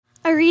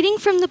reading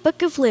from the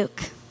book of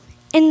Luke.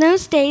 In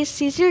those days,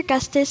 Caesar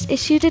Augustus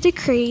issued a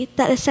decree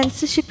that a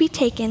census should be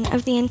taken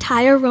of the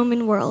entire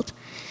Roman world.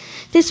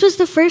 This was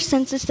the first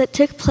census that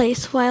took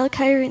place while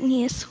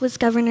Quirinius was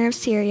governor of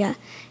Syria,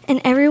 and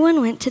everyone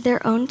went to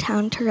their own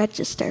town to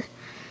register.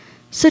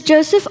 So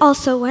Joseph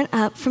also went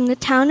up from the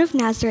town of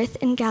Nazareth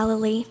in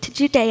Galilee to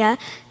Judea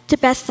to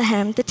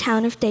Bethlehem, the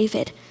town of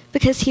David,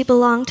 because he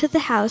belonged to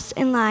the house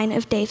and line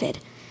of David.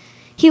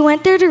 He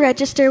went there to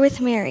register with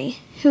Mary,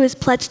 who was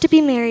pledged to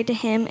be married to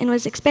him and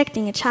was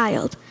expecting a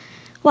child.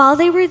 While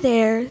they were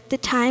there, the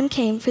time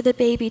came for the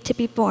baby to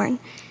be born,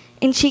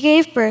 and she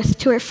gave birth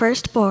to her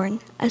firstborn,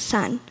 a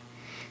son.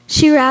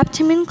 She wrapped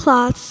him in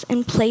cloths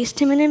and placed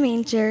him in a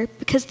manger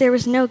because there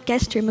was no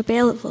guest room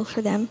available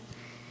for them.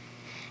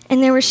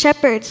 And there were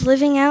shepherds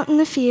living out in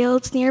the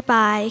fields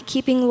nearby,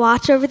 keeping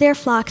watch over their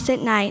flocks at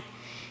night.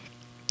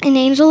 An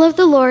angel of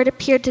the Lord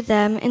appeared to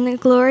them, and the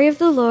glory of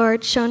the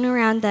Lord shone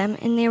around them,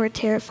 and they were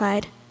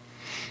terrified.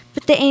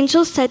 But the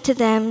angel said to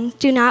them,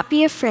 "Do not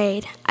be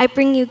afraid. I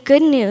bring you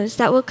good news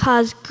that will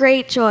cause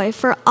great joy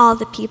for all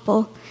the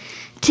people.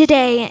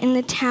 Today, in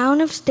the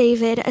town of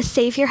David, a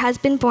Savior has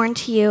been born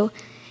to you.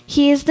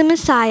 He is the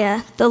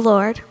Messiah, the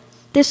Lord.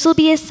 This will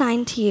be a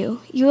sign to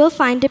you. You will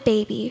find a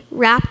baby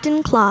wrapped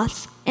in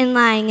cloths and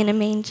lying in a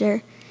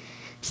manger."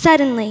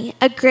 Suddenly,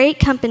 a great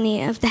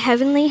company of the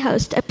heavenly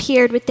host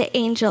appeared with the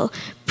angel,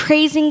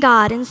 praising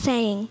God and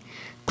saying,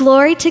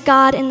 "Glory to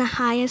God in the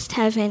highest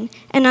heaven,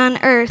 and on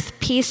earth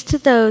peace to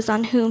those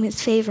on whom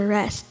his favor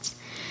rests."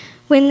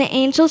 When the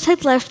angels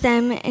had left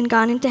them and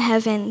gone into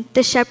heaven,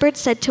 the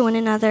shepherds said to one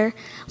another,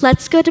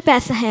 "Let's go to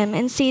Bethlehem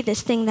and see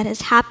this thing that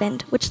has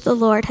happened, which the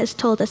Lord has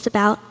told us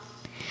about."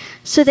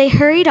 So they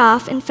hurried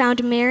off and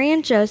found Mary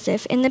and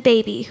Joseph and the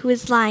baby who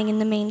was lying in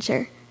the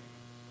manger.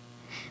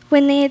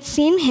 When they had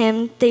seen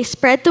him, they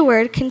spread the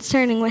word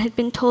concerning what had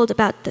been told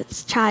about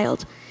this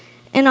child.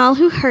 And all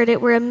who heard it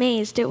were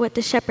amazed at what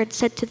the shepherds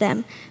said to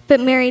them. But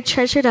Mary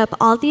treasured up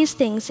all these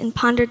things and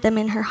pondered them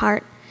in her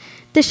heart.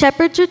 The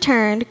shepherds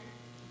returned,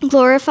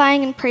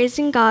 glorifying and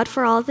praising God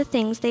for all the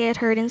things they had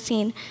heard and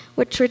seen,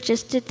 which were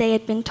just as they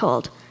had been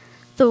told.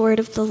 The word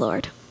of the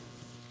Lord.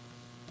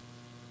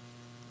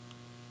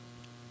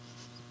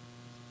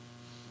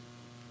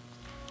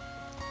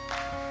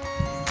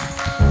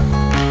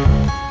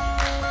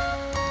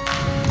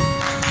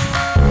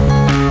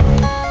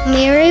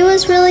 Mary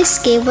was really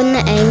scared when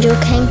the angel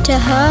came to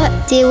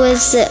her. There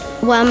was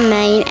one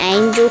main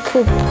angel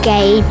called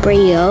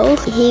Gabriel.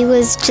 He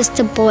was just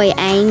a boy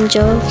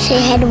angel. She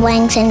had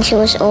wings and she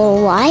was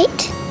all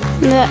white.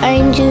 The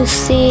angel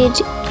said,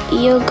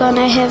 "You're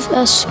gonna have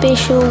a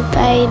special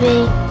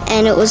baby."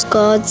 And it was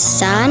God's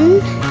son.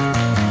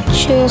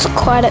 She was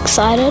quite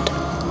excited.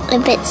 A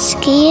bit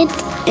scared.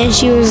 And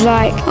she was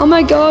like, "Oh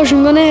my gosh,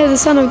 I'm gonna have the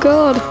Son of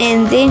God."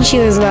 And then she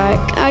was like,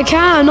 "I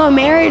can't, I'm not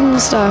married and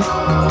stuff."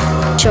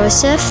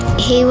 Joseph,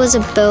 he was a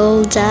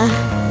builder.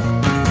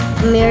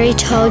 Mary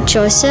told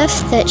Joseph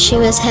that she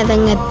was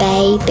having a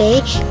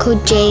baby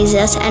called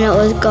Jesus and it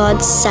was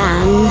God's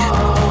son.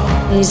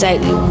 And he's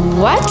like,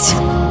 "What?"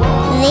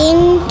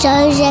 Then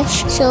Joseph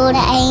saw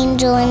the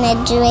angel in a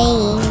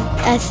dream.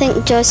 I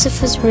think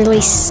Joseph was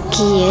really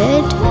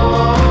scared.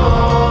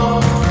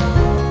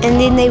 And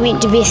then they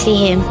went to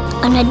Bethlehem.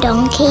 On a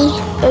donkey.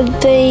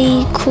 It'd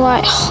be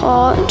quite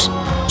hot.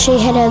 She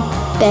had a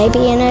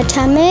baby in her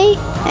tummy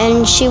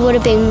and she would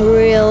have been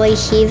really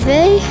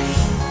heavy.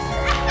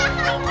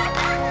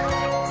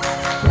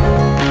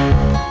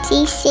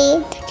 She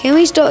said, "Can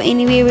we stop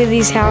anywhere with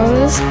these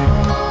houses?"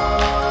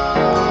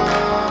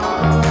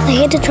 They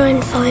had to try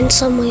and find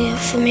somewhere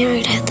for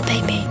Mary to have the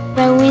baby.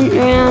 They went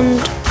around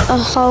a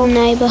whole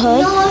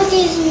neighbourhood. "No,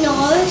 there's no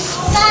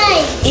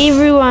space."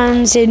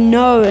 Everyone said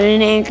no in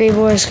an angry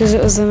voice because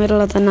it was the middle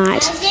of the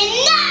night. I said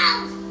no!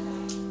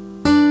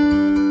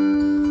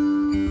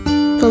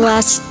 The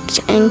last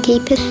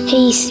innkeeper,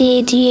 He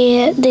said,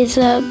 "Yeah, there's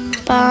a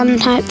barn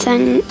type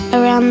thing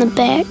around the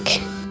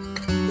back."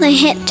 They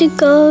had to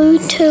go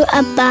to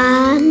a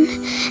barn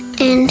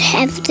and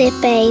have their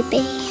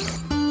baby.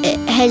 it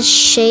had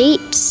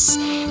sheeps.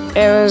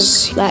 It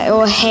was like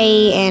all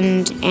hay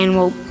and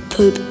animal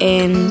poop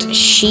and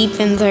sheep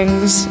and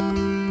things.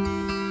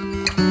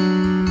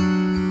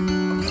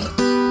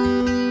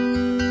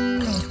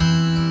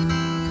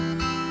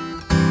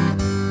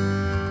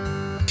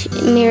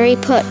 Mary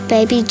put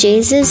baby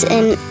Jesus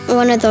in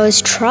one of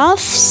those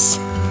troughs.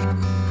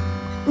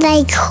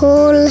 They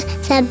call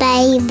the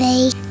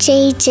baby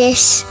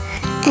Jesus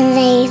and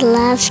they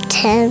loved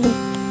him.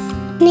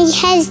 And he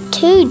has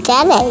two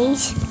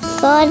daddies,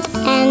 God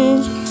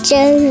and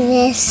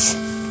Joseph.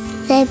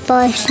 They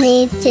both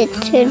needed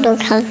to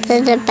look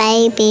after the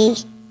baby.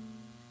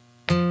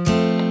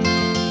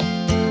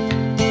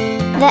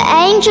 The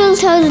angel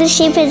told the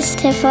shepherds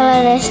to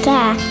follow the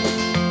star.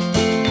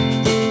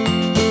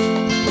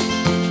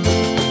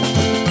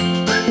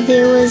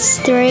 There was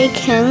 3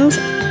 kings.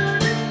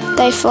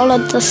 They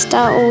followed the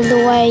star all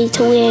the way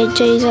to where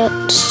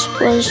Jesus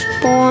was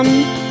born.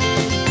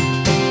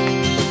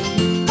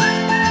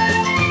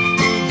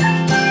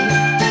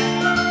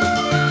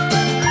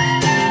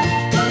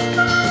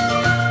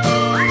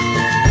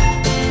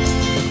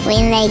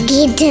 when they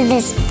get to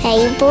this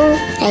table,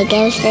 they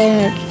give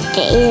them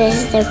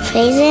Jesus the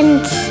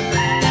presents.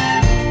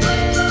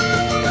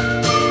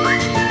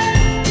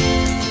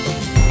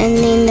 And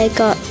then they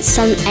got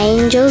some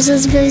angels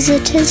as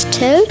visitors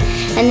too.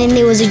 And then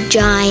there was a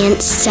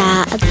giant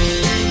star.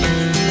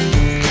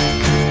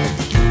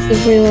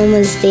 Everyone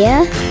was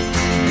there.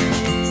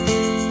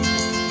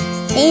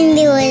 Then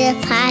there was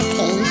a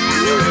party.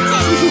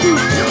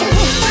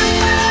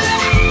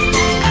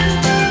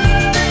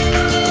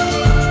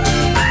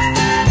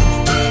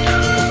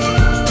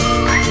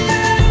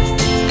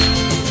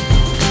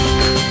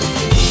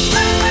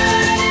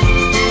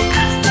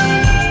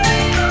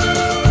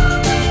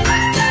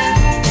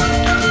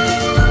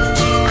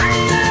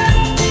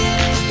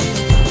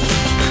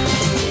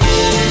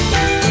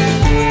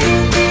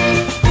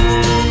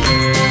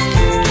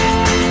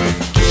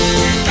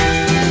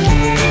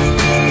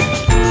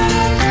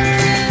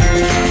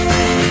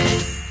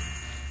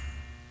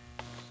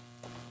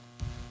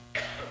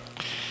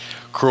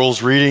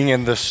 Crowell's reading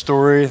and the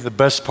story, the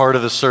best part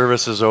of the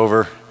service is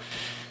over,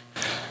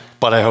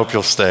 but I hope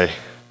you'll stay.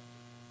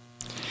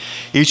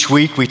 Each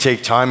week we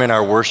take time in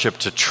our worship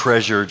to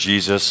treasure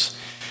Jesus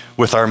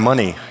with our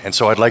money, and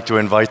so I'd like to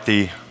invite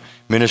the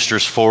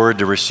ministers forward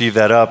to receive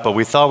that up, but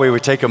we thought we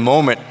would take a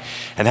moment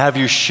and have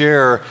you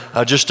share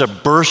just a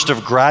burst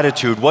of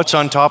gratitude. What's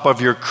on top of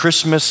your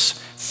Christmas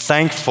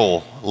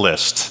thankful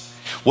list?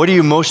 What are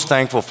you most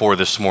thankful for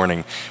this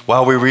morning?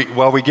 While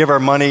we give our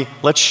money,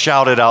 let's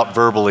shout it out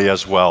verbally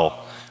as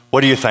well.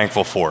 What are you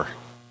thankful for?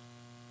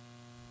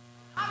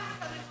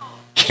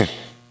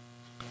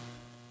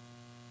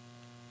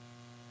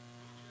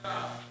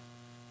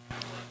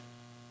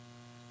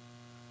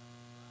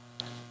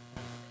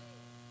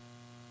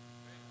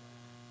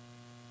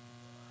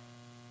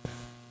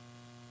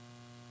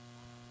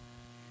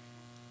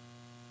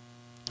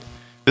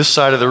 This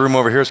side of the room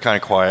over here is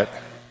kind of quiet.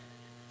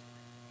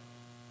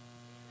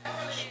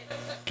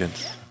 Good.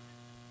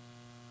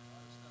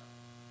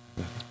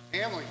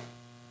 Family.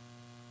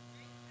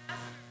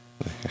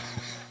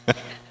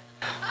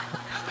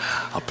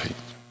 I'll pay.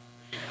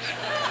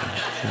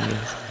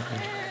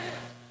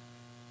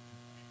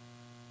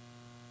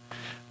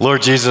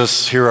 Lord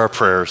Jesus, hear our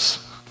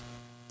prayers.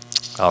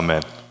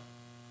 Amen.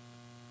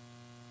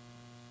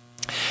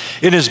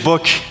 In his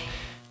book,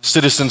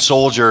 Citizen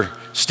Soldier,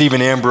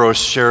 Stephen Ambrose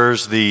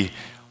shares the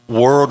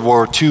World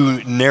War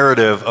II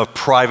narrative of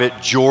Private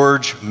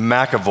George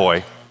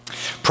McAvoy.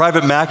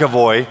 Private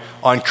McAvoy,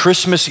 on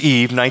Christmas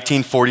Eve,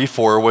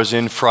 1944, was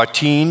in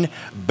Fratine,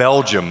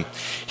 Belgium.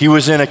 He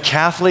was in a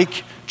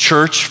Catholic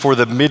church for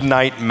the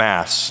midnight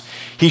mass.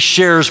 He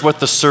shares what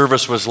the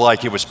service was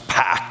like. It was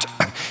packed.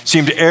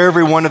 Seemed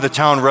every one of the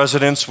town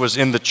residents was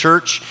in the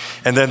church,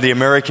 and then the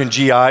American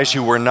GIs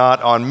who were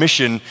not on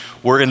mission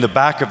were in the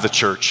back of the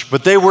church.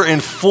 But they were in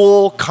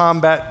full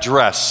combat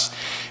dress,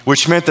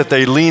 which meant that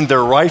they leaned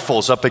their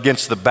rifles up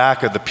against the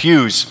back of the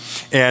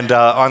pews, and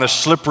on a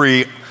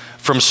slippery,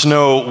 from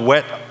snow,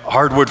 wet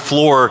hardwood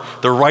floor,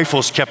 the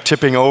rifles kept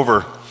tipping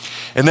over.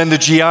 And then the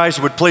GIs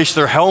would place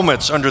their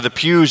helmets under the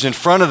pews in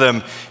front of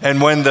them,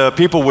 and when the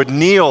people would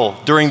kneel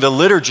during the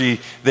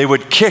liturgy, they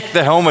would kick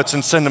the helmets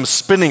and send them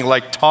spinning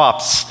like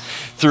tops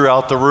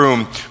throughout the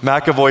room.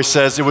 McAvoy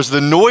says, "It was the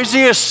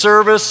noisiest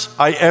service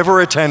I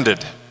ever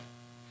attended,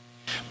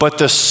 but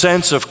the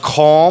sense of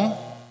calm,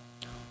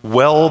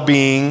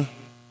 well-being,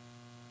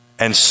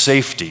 and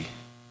safety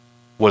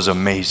was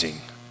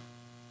amazing.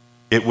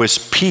 It was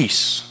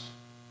peace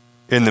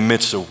in the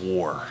midst of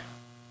war."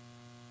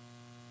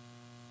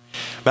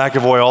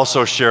 McAvoy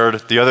also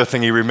shared the other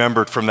thing he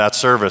remembered from that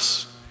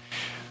service.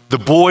 The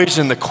boys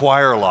in the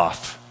choir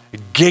loft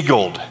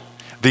giggled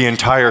the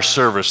entire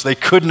service. They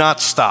could not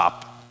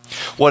stop.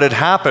 What had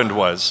happened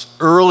was,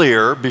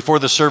 earlier, before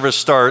the service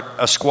started,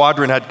 a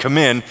squadron had come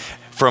in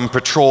from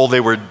patrol.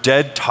 They were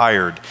dead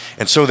tired.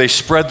 And so they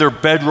spread their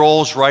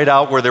bedrolls right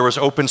out where there was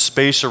open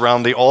space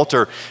around the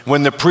altar.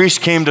 When the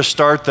priest came to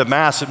start the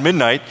mass at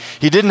midnight,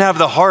 he didn't have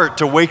the heart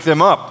to wake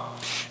them up.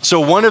 So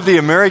one of the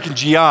American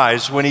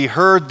GIs, when he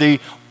heard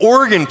the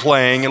organ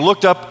playing and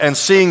looked up and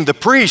seeing the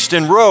priest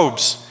in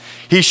robes,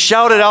 he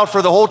shouted out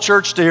for the whole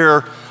church to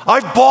hear,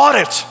 "I've bought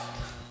it."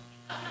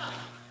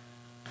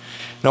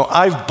 Now,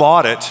 "I've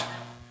bought it"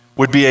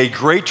 would be a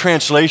great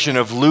translation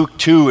of Luke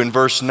 2 in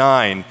verse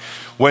 9,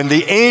 when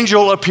the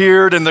angel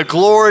appeared and the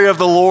glory of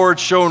the Lord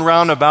shone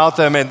round about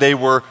them, and they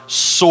were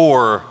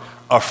sore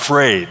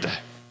afraid.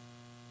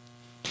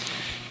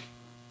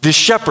 The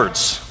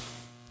shepherds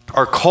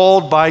are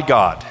called by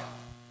God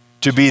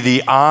to be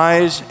the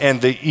eyes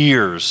and the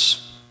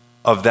ears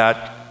of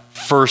that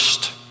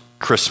first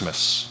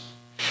Christmas.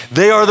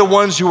 They are the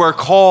ones who are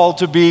called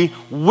to be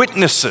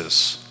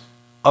witnesses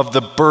of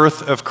the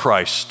birth of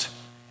Christ.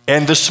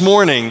 And this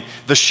morning,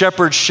 the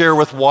shepherds share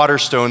with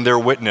Waterstone their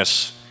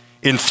witness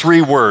in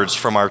 3 words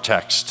from our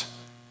text.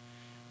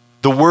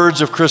 The words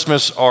of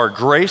Christmas are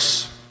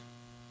grace,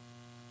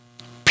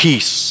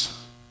 peace,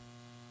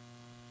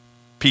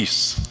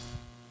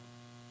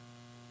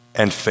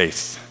 and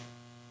faith.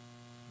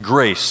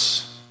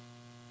 Grace,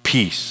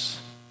 peace,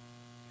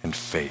 and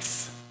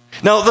faith.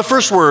 Now, the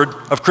first word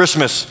of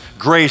Christmas,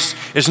 grace,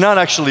 is not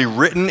actually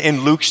written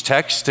in Luke's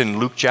text in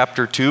Luke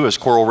chapter 2, as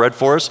Coral read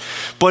for us,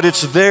 but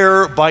it's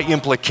there by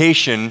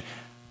implication,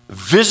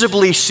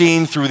 visibly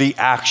seen through the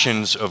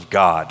actions of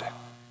God.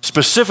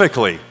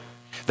 Specifically,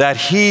 that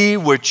he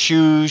would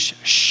choose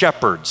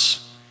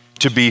shepherds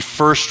to be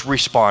first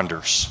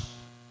responders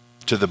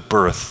to the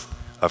birth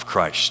of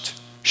Christ.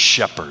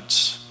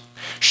 Shepherds.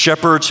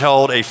 Shepherds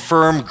held a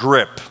firm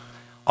grip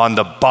on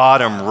the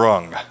bottom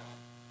rung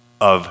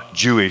of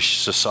Jewish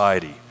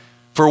society.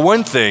 For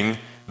one thing,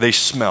 they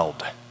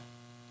smelled.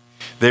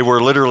 They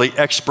were literally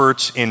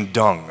experts in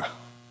dung.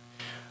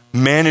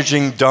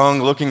 Managing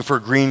dung, looking for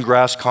green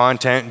grass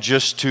content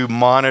just to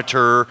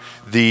monitor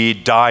the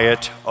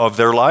diet of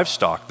their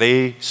livestock.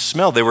 They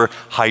smelled. They were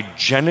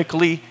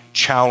hygienically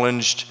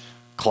challenged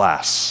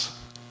class.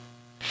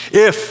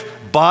 If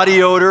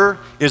body odor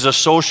is a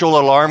social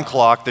alarm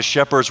clock, the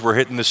shepherds were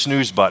hitting the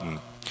snooze button.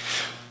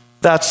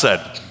 That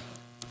said,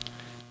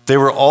 they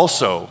were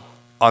also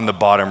on the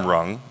bottom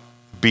rung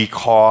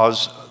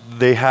because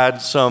they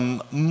had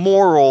some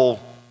moral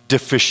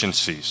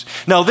deficiencies.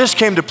 Now, this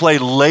came to play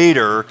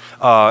later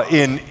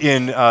in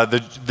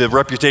the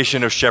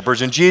reputation of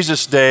shepherds. In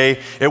Jesus'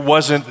 day, it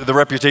wasn't the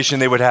reputation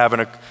they would have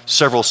in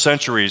several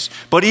centuries.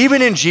 But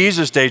even in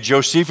Jesus' day,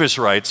 Josephus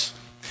writes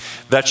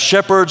that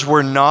shepherds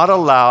were not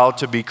allowed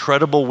to be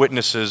credible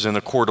witnesses in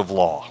a court of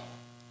law.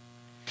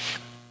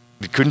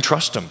 You couldn't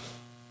trust them.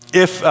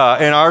 If in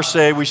our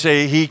say, we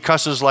say he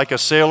cusses like a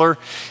sailor,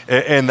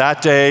 in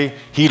that day,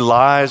 he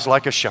lies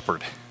like a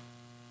shepherd.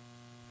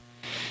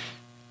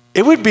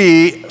 It would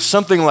be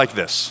something like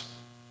this.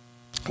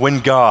 When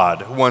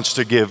God wants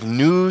to give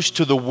news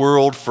to the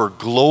world for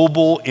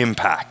global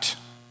impact,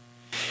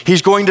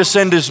 he's going to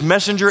send his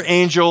messenger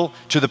angel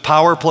to the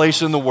power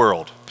place in the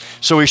world.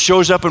 So he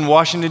shows up in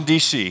Washington,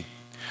 D.C.,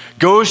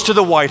 goes to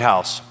the White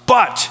House,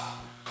 but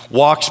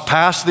walks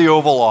past the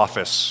Oval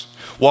Office,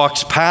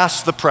 walks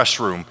past the press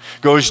room,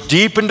 goes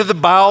deep into the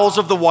bowels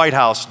of the White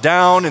House,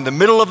 down in the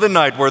middle of the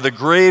night where the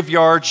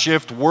graveyard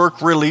shift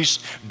work release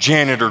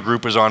janitor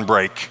group is on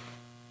break.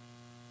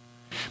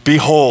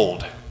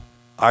 Behold,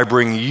 I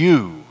bring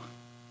you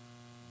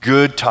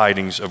good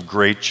tidings of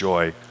great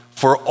joy.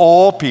 For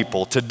all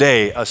people,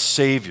 today a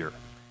Savior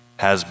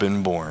has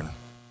been born.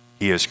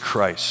 He is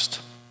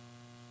Christ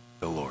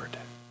the Lord.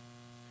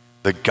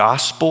 The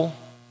gospel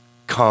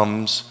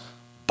comes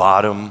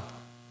bottom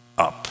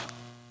up.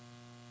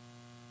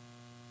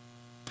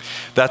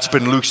 That's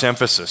been Luke's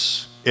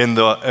emphasis in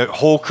the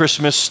whole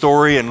Christmas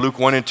story in Luke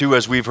 1 and 2,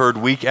 as we've heard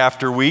week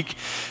after week,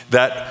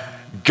 that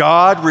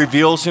God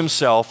reveals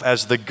himself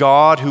as the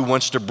God who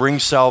wants to bring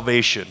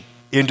salvation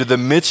into the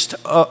midst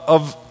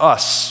of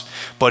us,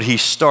 but he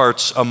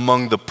starts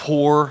among the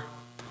poor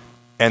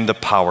and the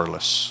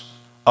powerless,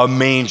 a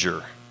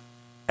manger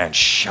and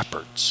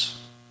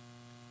shepherds,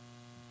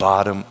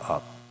 bottom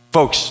up.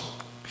 Folks,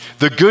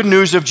 the good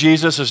news of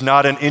Jesus is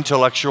not an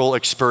intellectual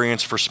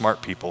experience for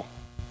smart people.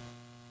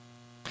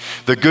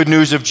 The good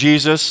news of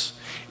Jesus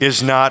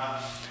is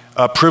not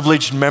a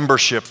privileged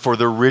membership for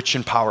the rich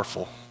and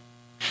powerful.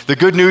 The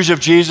good news of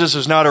Jesus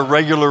is not a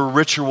regular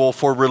ritual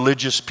for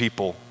religious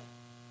people.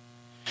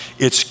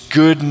 It's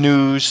good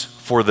news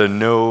for the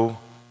no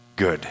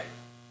good.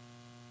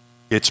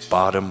 It's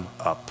bottom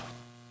up.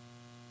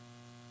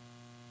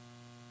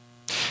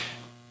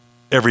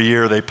 Every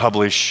year they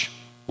publish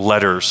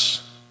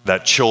letters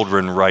that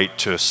children write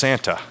to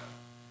Santa.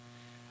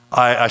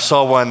 I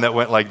saw one that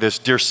went like this: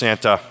 Dear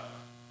Santa,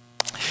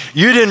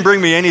 you didn't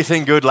bring me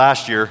anything good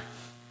last year,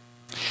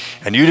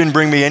 and you didn't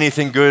bring me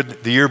anything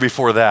good the year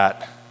before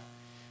that.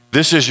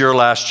 This is your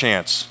last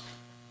chance.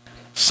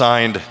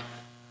 Signed,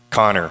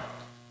 Connor.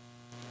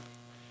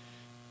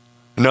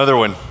 Another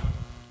one.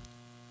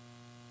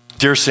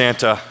 Dear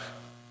Santa,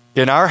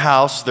 in our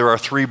house there are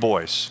 3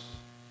 boys.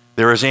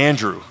 There is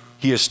Andrew,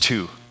 he is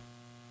 2.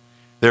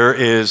 There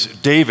is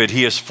David,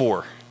 he is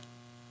 4.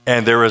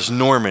 And there is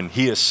Norman,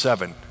 he is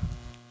 7.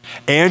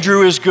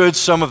 Andrew is good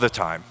some of the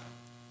time.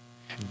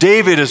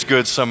 David is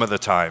good some of the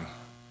time.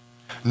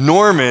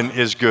 Norman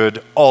is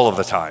good all of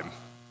the time.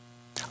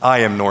 I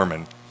am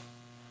Norman.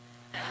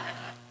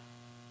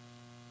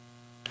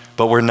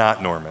 But we're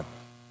not Norman.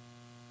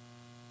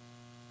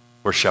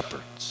 We're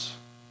shepherds.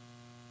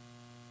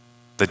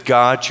 That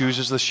God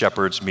chooses the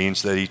shepherds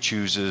means that he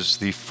chooses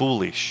the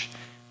foolish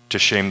to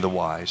shame the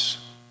wise.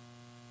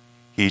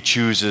 He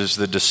chooses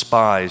the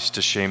despised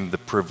to shame the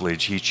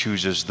privileged. He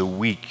chooses the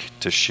weak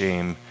to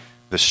shame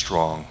the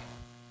strong.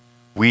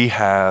 We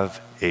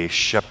have a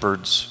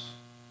shepherd's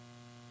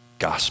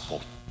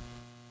gospel.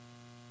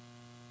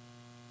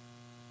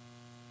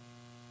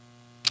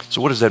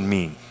 So what does that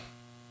mean?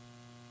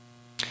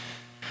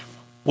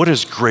 What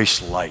is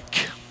grace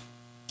like?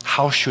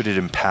 How should it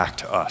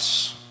impact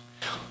us?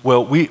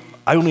 Well,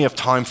 I only have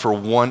time for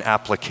one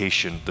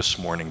application this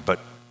morning, but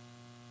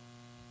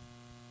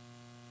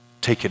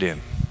take it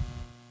in.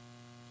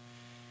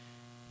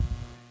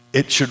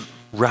 It should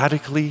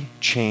radically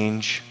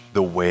change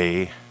the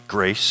way,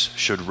 grace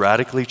should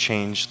radically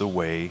change the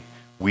way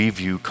we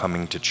view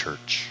coming to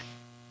church.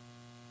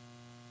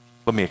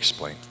 Let me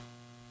explain.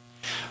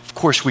 Of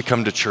course, we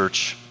come to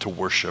church to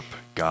worship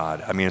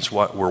God. I mean, it's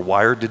what we're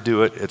wired to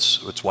do it.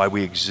 It's why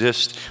we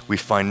exist. We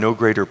find no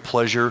greater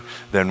pleasure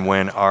than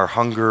when our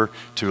hunger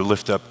to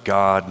lift up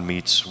God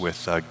meets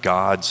with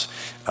God's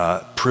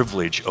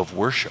privilege of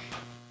worship.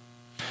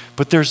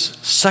 But there's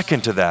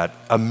second to that,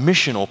 a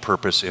missional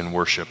purpose in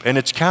worship. And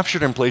it's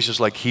captured in places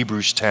like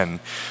Hebrews 10,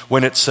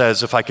 when it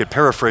says, if I could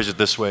paraphrase it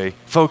this way,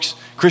 folks,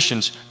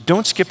 Christians,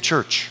 don't skip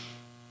church.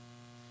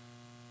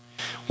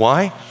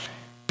 Why?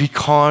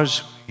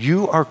 Because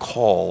we are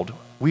called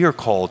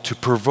to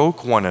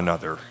provoke one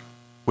another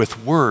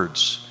with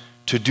words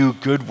to do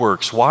good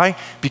works. Why?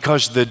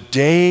 Because the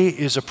day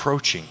is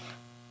approaching.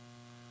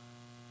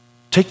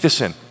 Take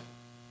this in.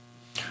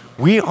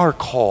 We are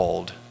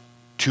called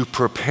to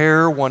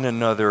prepare one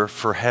another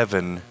for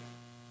heaven,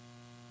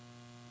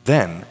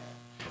 then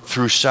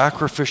through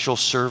sacrificial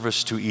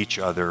service to each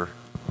other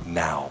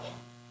now.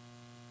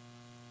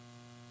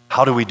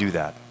 How do we do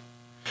that?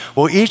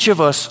 Well, each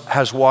of us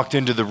has walked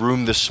into the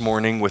room this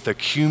morning with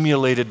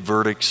accumulated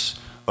verdicts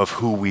of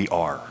who we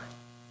are.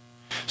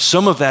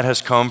 Some of that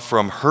has come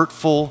from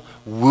hurtful,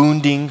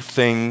 wounding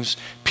things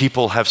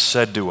people have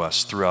said to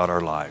us throughout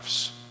our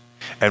lives.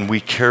 And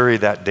we carry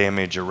that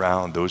damage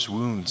around, those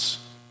wounds.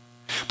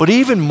 But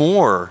even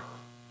more,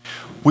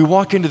 we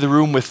walk into the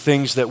room with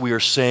things that we are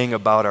saying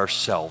about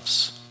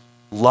ourselves,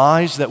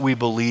 lies that we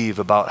believe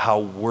about how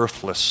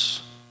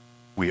worthless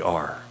we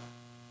are.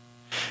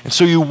 And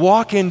so you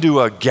walk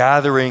into a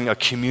gathering, a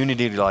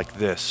community like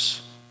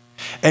this,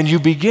 and you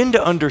begin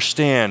to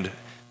understand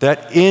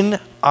that in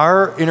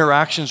our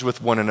interactions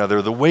with one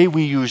another, the way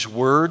we use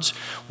words,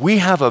 we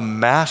have a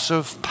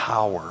massive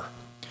power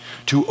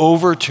to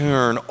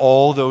overturn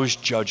all those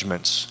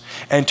judgments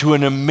and to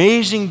an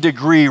amazing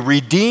degree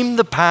redeem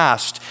the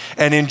past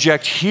and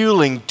inject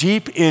healing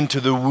deep into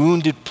the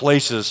wounded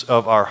places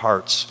of our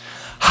hearts.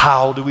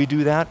 How do we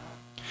do that?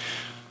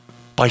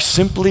 By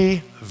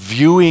simply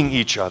viewing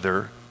each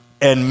other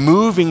and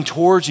moving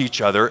towards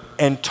each other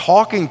and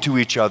talking to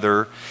each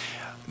other,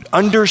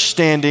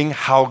 understanding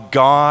how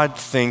God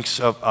thinks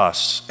of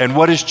us. And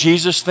what does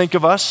Jesus think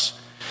of us?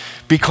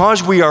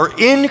 Because we are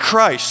in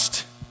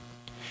Christ,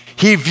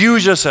 He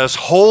views us as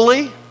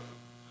holy,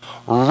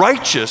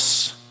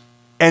 righteous,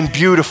 and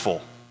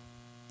beautiful.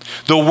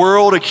 The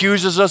world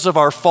accuses us of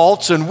our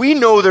faults, and we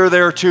know they're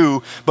there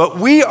too, but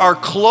we are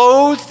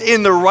clothed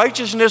in the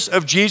righteousness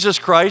of Jesus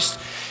Christ.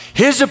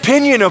 His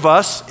opinion of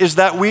us is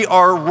that we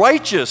are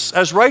righteous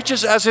as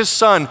His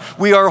Son.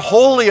 We are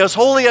holy as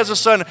a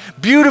Son,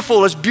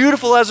 beautiful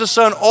as a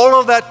Son, all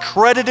of that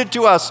credited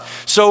to us.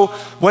 So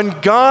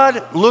when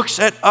God looks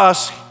at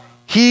us,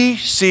 He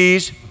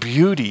sees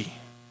beauty.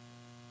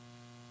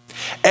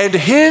 And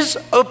His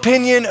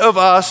opinion of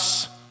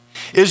us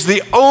is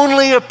the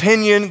only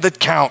opinion that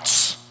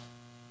counts.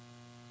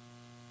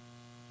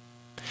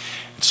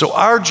 So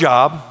our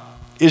job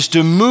is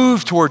to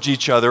move towards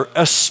each other,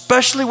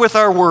 especially with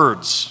our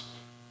words,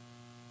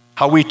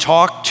 how we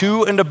talk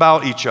to and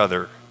about each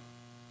other,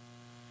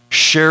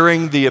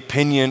 sharing the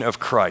opinion of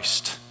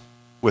Christ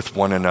with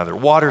one another.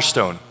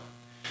 Waterstone,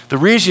 the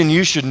reason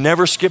you should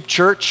never skip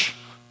church,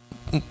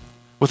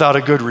 without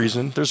a good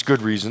reason, there's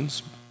good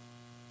reasons.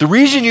 The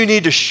reason you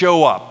need to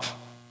show up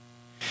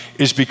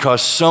is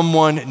because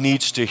someone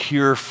needs to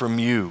hear from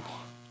you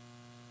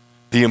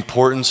the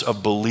importance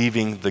of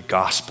believing the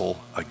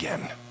gospel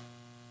again.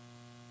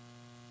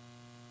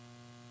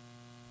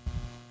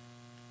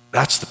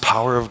 That's the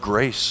power of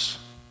grace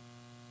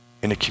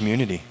in a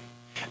community.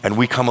 And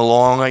we come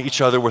along at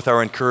each other with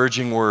our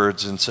encouraging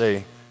words and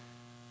say,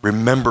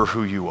 remember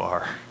who you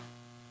are.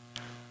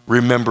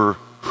 Remember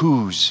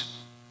whose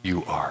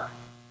you are.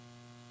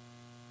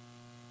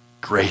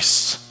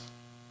 Grace.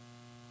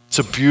 It's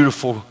a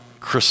beautiful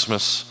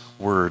Christmas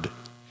word.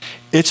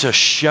 It's a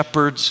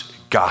shepherd's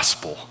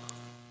gospel.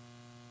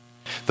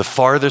 The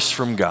farthest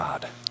from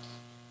God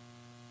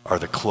are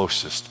the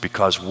closest,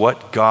 because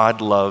what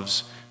God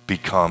loves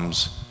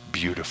becomes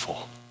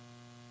beautiful.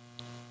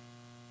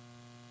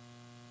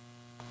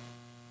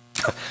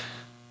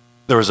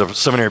 There was a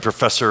seminary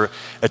professor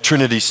at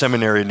Trinity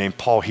Seminary named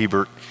Paul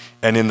Hebert,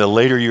 and in the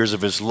later years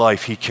of his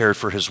life, he cared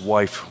for his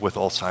wife with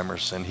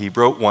Alzheimer's. And he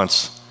wrote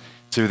once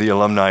to the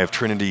alumni of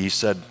Trinity, he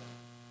said,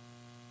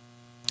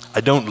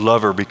 I don't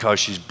love her because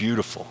she's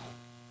beautiful.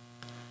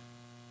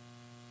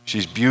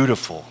 She's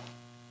beautiful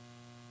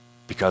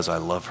because I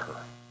love her.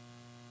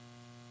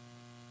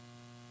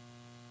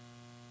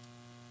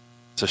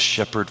 It's a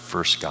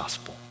shepherd-first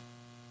gospel.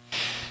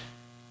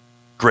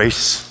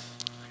 Grace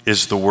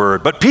is the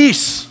word, but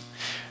peace.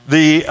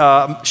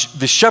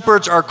 The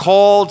shepherds are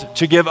called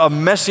to give a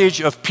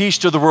message of peace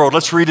to the world.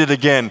 Let's read it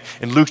again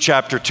in Luke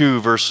chapter 2,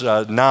 verse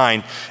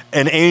 9.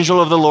 An angel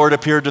of the Lord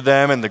appeared to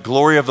them, and the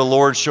glory of the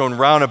Lord shone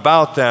round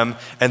about them,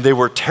 and they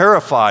were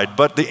terrified.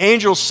 But the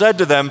angel said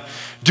to them,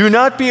 do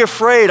not be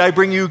afraid. I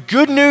bring you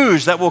good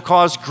news that will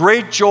cause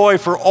great joy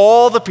for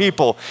all the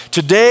people.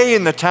 Today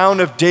in the town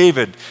of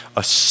David,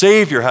 a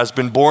Savior has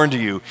been born to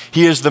you.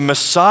 He is the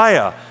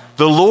Messiah,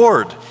 the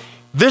Lord.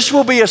 This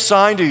will be a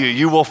sign to you.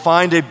 You will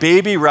find a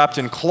baby wrapped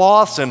in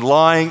cloths and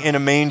lying in a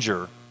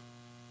manger."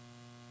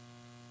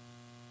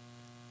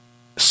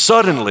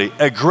 Suddenly,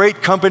 a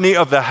great company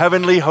of the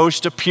heavenly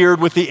host appeared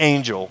with the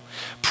angel,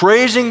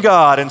 praising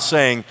God and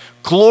saying,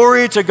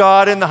 "Glory to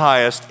God in the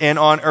highest, and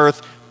on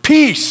earth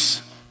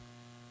peace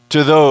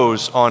to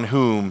those on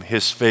whom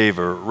his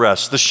favor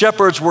rests." The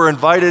shepherds were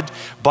invited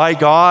by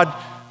God,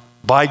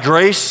 by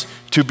grace,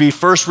 to be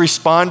first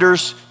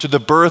responders to the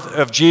birth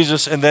of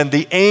Jesus, and then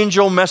the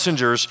angel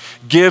messengers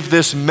give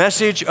this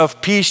message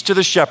of peace to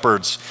the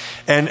shepherds,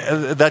 and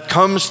that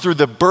comes through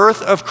the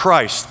birth of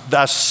Christ,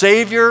 the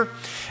Savior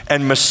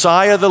and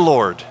Messiah the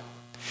Lord,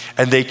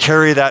 and they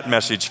carry that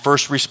message.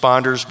 First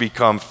responders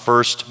become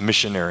first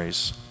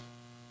missionaries.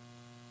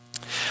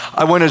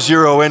 I want to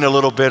zero in a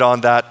little bit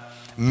on that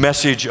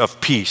message of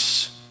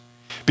peace,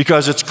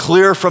 because it's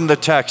clear from the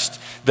text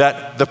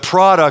that the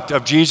product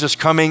of Jesus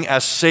coming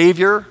as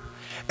Savior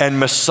and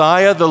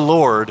Messiah the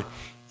Lord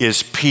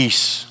is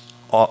peace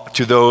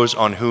to those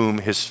on whom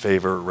his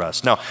favor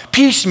rests. Now,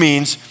 peace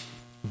means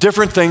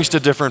different things to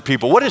different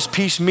people. What does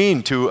peace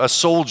mean to a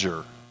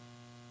soldier?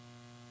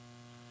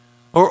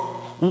 Or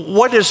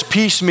what does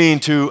peace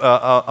mean to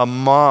a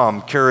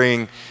mom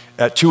carrying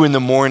at 2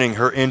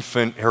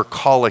 a.m. her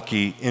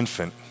colicky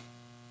infant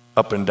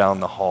up and down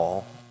the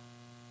hall?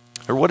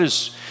 Or what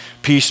does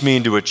peace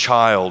mean to a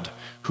child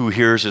who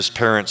hears his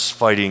parents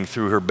fighting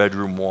through her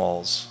bedroom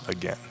walls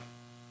again?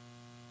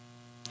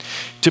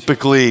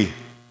 Typically,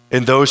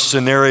 in those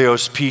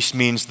scenarios, peace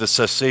means the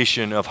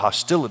cessation of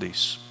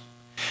hostilities.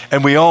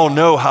 And we all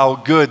know how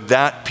good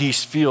that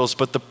peace feels,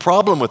 but the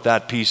problem with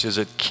that peace is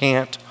it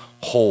can't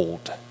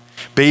hold.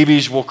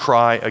 Babies will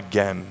cry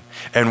again,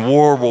 and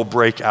war will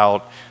break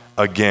out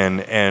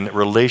again, and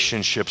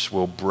relationships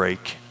will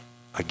break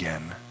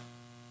again.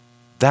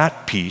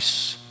 That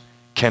peace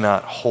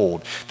cannot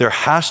hold. There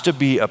has to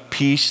be a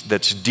peace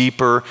that's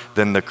deeper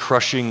than the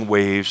crushing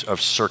waves of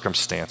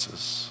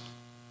circumstances.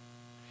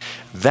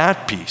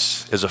 That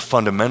peace is a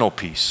fundamental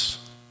peace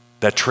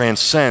that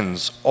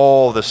transcends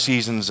all the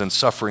seasons and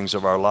sufferings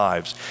of our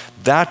lives.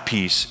 That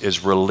peace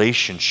is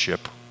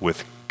relationship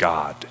with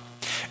God.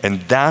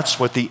 And that's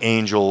what the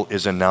angel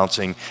is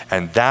announcing,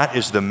 and that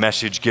is the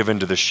message given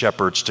to the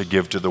shepherds to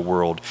give to the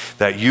world,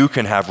 that you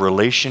can have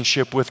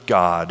relationship with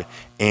God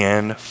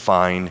and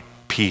find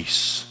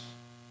peace.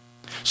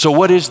 So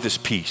what is this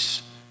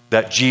peace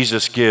that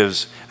Jesus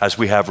gives as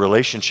we have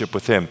relationship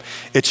with him?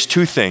 It's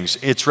two things.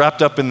 It's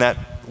wrapped up in that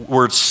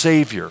word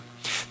Savior.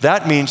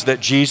 That means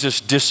that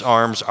Jesus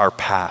disarms our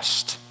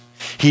past.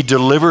 He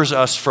delivers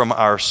us from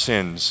our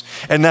sins.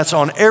 And that's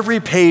on every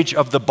page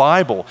of the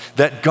Bible,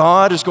 that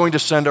God is going to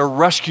send a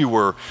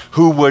rescuer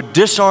who would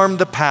disarm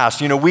the past.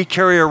 You know, we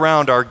carry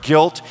around our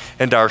guilt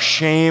and our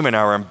shame and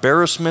our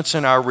embarrassments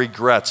and our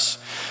regrets.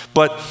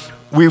 But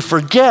we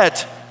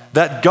forget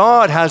that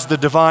God has the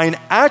divine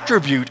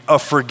attribute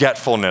of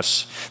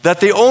forgetfulness, that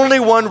the only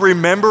one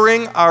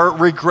remembering our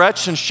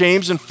regrets and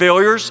shames and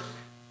failures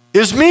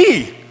is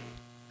me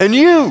and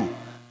you.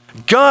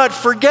 God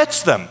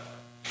forgets them.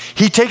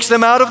 He takes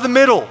them out of the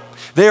middle.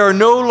 They are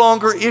no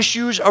longer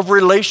issues of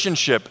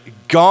relationship.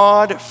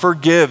 God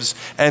forgives,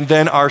 and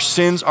then our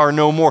sins are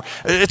no more.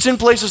 It's in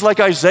places like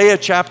Isaiah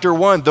chapter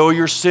 1, though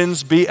your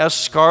sins be as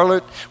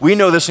scarlet. We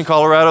know this in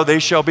Colorado, they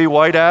shall be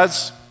white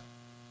as.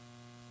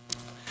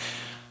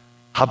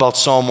 How about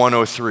Psalm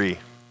 103?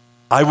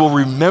 I will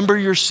remember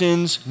your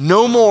sins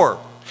no more.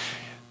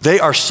 They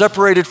are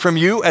separated from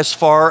you as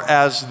far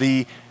as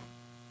the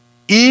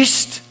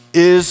east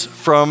is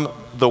from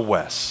the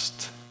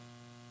west.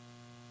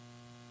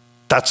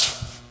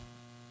 That's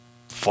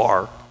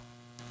far.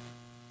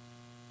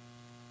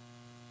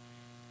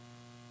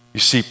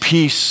 You see,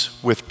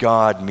 peace with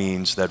God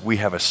means that we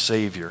have a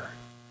Savior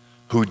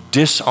who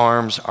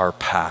disarms our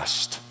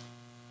past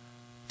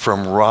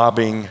from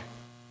robbing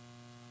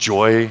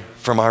joy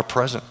from our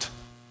present.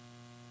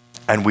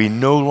 And we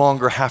no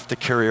longer have to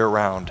carry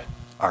around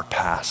our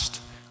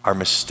past, our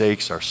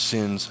mistakes, our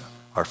sins,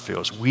 our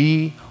failures.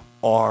 We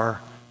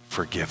are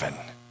forgiven.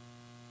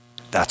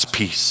 That's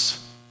peace.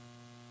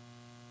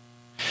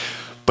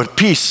 But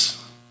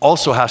peace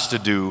also has to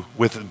do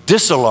with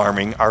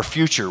disalarming our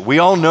future. We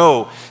all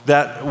know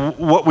that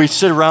what we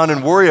sit around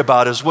and worry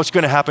about is what's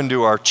going to happen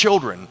to our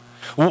children,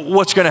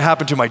 what's going to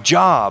happen to my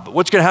job,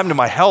 what's going to happen to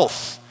my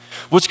health,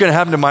 what's going to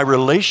happen to my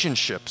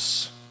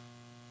relationships.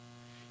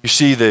 You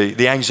see,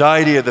 the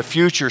anxiety of the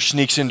future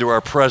sneaks into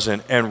our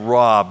present and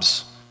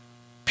robs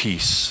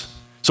peace.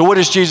 So what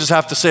does Jesus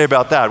have to say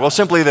about that? Well,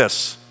 simply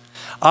this.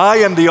 I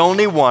am the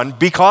only one,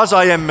 because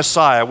I am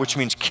Messiah, which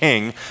means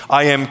king.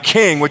 I am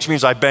king, which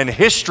means I bend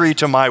history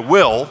to my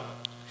will.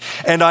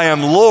 And I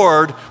am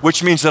Lord,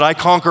 which means that I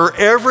conquer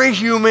every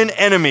human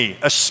enemy,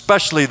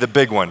 especially the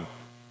big one.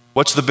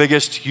 What's the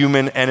biggest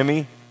human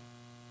enemy?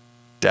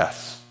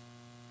 Death.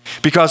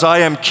 Because I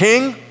am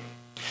king,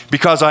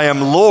 because I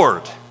am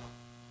Lord,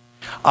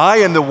 I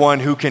am the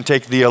one who can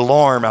take the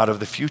alarm out of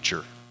the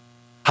future.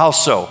 How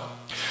so?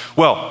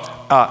 Well,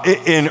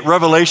 In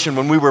Revelation,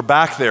 when we were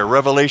back there,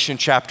 Revelation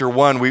chapter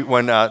 1,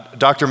 when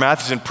Dr.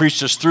 Matheson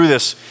preached us through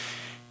this,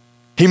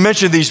 he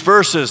mentioned these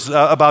verses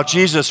about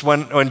Jesus.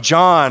 When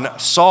John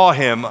saw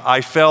him,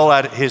 I fell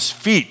at his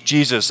feet,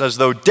 Jesus, as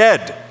though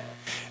dead.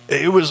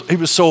 He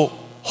was so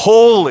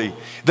holy.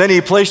 Then he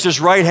placed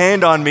his right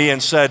hand on me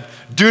and said,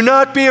 do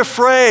not be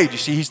afraid. You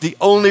see, he's the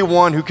only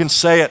one who can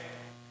say it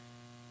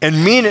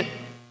and mean it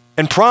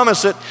and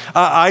promise it.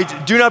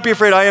 Do not be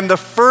afraid. I am the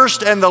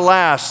first and the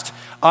last.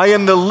 I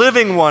am the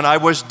living one. I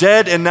was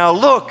dead, and now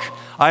look,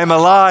 I am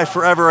alive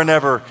forever and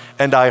ever,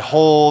 and I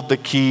hold the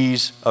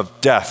keys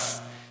of death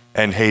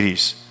and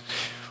Hades.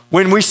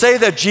 When we say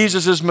that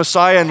Jesus is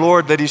Messiah and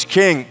Lord, that he's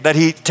King, that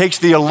he takes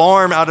the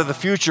alarm out of the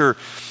future,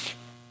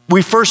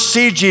 we first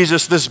see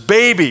Jesus, this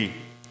baby,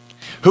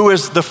 who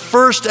is the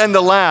first and the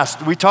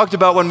last. We talked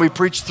about when we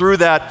preached through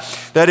that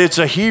it's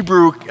a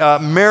Hebrew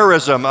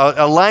merism,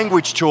 a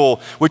language tool,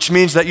 which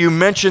means that you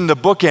mention the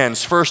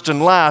bookends, first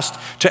and last,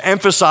 to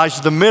emphasize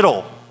the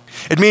middle.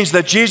 It means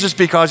that Jesus,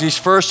 because he's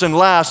first and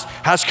last,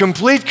 has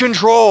complete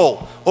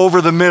control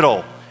over the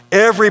middle.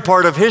 Every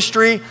part of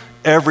history,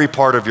 every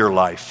part of your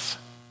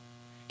life.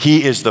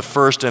 He is the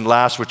first and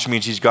last, which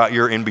means he's got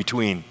your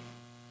in-between.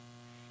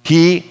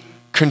 He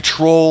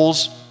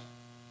controls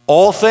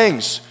all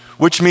things,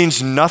 which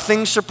means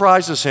nothing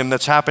surprises him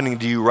that's happening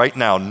to you right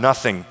now.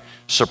 Nothing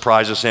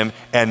surprises him,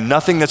 and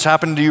nothing that's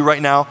happening to you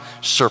right now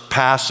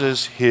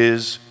surpasses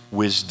his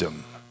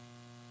wisdom.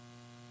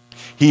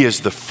 He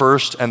is the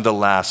first and the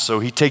last, so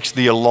he takes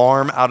the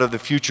alarm out of the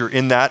future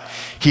in that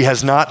he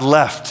has not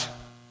left.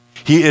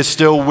 He is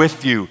still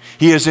with you.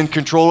 He is in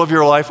control of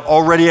your life,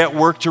 already at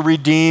work to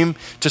redeem,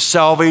 to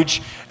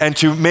salvage, and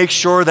to make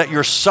sure that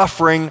your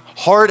suffering,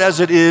 hard as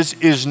it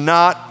is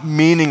not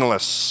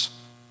meaningless.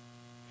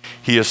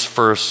 He is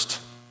first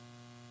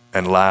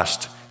and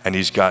last, and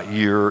he's got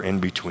year in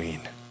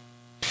between.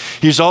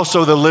 He's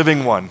also the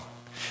living one.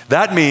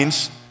 That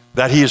means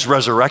that he is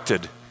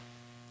resurrected.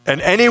 And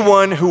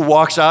anyone who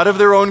walks out of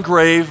their own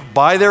grave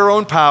by their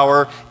own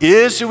power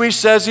is who he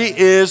says he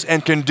is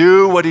and can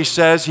do what he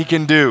says he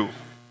can do.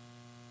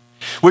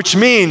 Which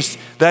means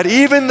that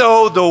even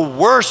though the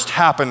worst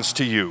happens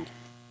to you,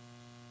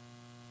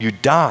 you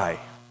die.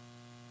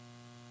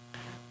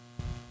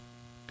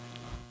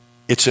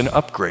 It's an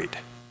upgrade.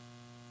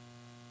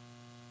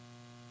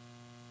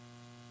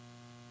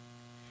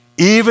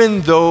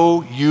 Even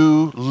though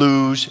you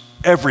lose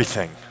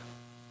everything,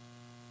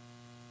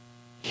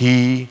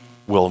 he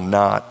will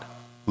not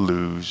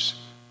lose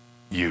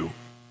you.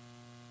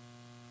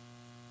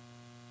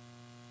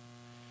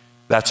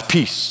 That's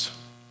peace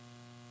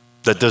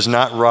that does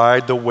not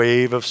ride the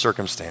wave of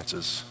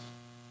circumstances.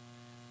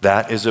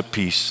 That is a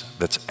peace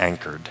that's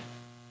anchored.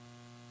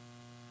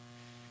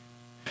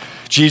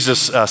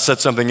 Jesus said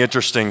something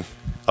interesting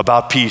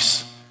about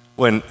peace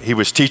when he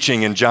was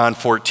teaching in John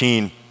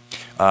 14.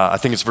 I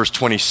think it's verse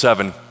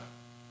 27.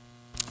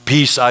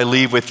 Peace I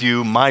leave with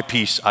you, my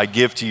peace I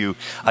give to you.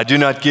 I do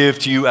not give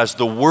to you as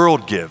the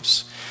world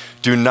gives.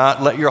 Do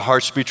not let your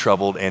hearts be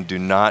troubled and do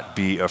not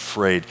be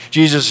afraid.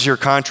 Jesus is here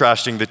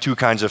contrasting the two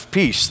kinds of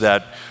peace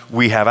that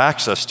we have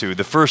access to.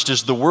 The first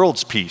is the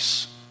world's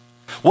peace.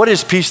 What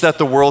is peace that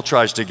the world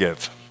tries to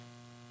give?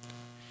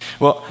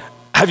 Well,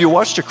 have you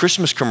watched a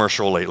Christmas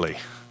commercial lately?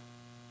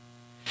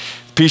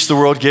 Peace the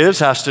world gives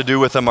has to do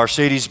with a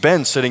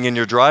Mercedes-Benz sitting in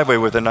your driveway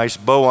with a nice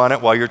bow on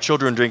it while your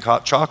children drink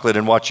hot chocolate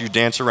and watch you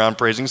dance around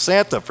praising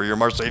Santa for your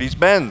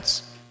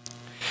Mercedes-Benz.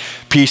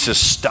 Peace is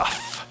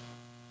stuff.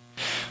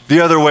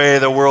 The other way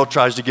the world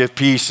tries to give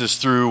peace is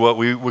through what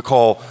we would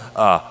call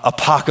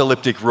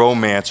apocalyptic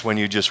romance, when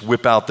you just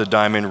whip out the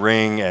diamond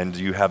ring and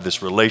you have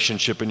this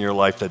relationship in your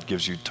life that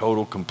gives you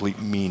total,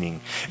 complete meaning.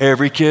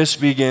 Every kiss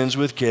begins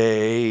with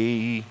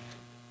K.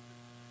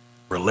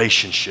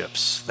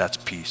 Relationships, that's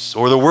peace.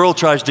 Or the world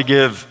tries to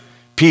give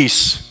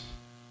peace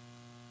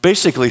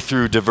basically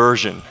through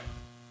diversion,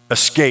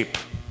 escape.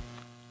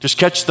 Just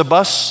catch the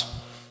bus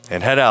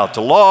and head out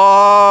to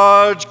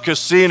Lodge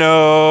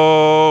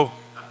Casino.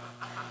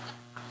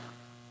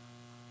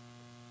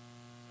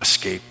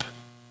 Escape.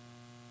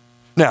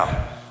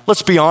 Now,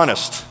 let's be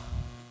honest.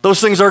 Those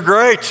things are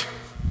great.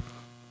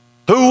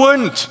 Who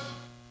wouldn't?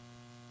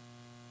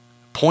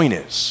 Point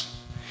is,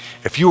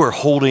 if you are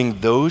holding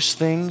those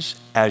things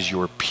as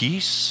your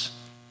peace,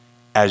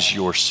 as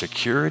your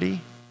security,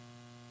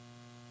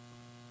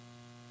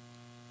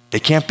 they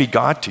can't be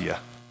God to you.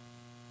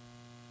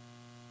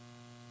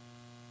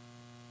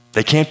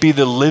 They can't be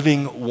the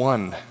living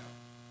one.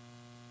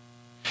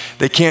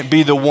 They can't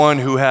be the one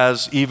who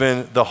has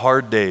even the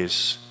hard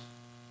days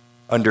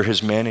under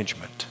his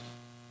management.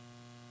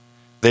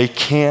 They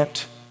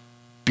can't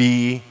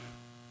be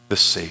the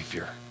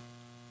Savior.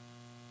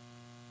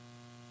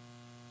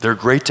 They're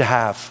great to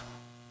have.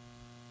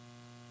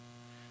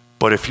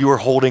 But if you are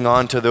holding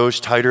on to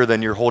those tighter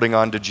than you're holding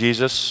on to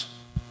Jesus,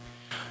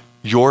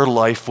 your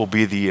life will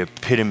be the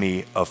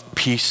epitome of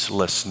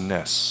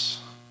peacelessness,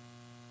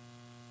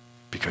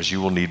 because you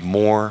will need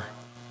more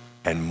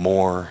and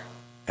more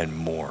and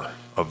more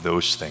of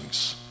those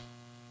things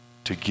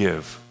to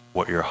give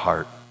what your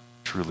heart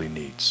truly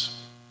needs.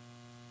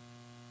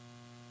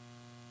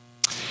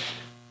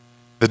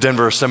 The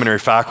Denver Seminary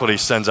faculty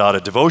sends out a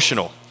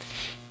devotional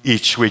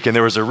each week, and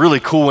there was a really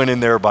cool one in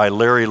there by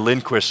Larry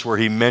Lindquist where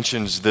he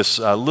mentions this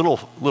little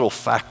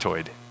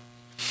factoid.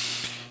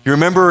 You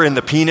remember in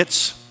the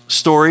Peanuts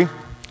story,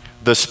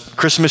 the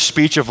Christmas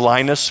speech of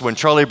Linus, when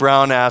Charlie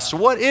Brown asks,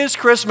 "What is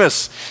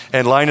Christmas?"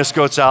 And Linus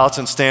goes out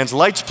and stands,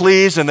 "Lights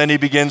please," and then he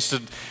begins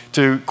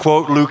to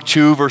quote Luke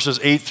 2, verses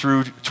 8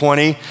 through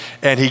 20,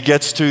 and he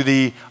gets to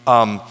the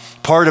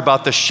part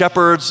about the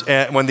shepherds,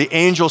 and when the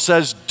angel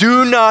says,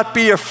 "Do not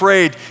be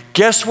afraid,"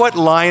 guess what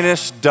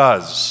Linus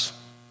does?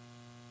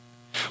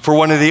 For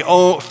one of the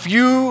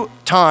few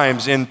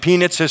times in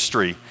Peanuts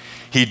history,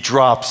 he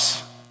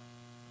drops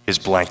his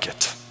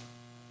blanket.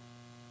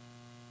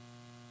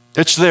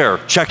 It's there.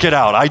 Check it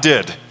out. I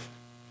did.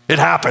 It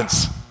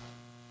happens.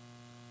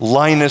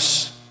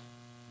 Linus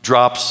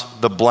drops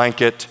the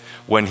blanket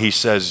when he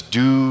says,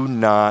 "Do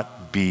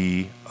not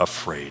be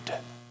afraid."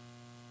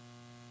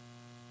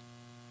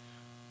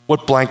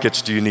 What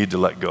blankets do you need to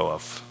let go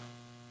of?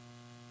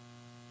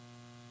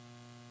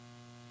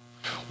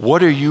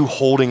 What are you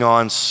holding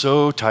on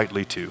so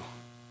tightly to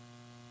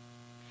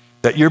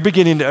that you're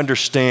beginning to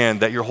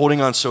understand that you're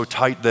holding on so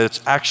tight that it's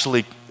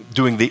actually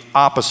doing the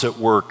opposite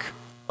work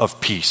of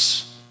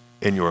peace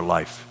in your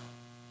life?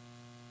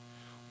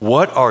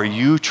 What are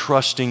you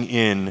trusting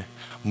in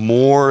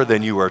more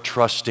than you are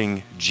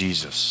trusting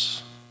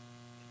Jesus?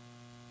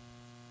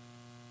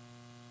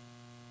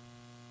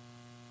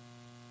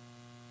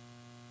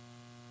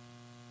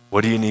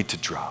 What do you need to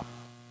drop?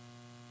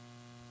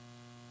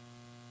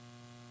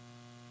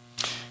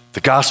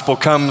 The gospel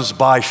comes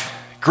by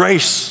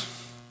grace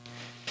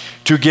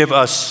to give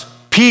us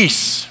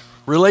peace,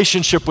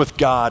 relationship with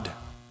God.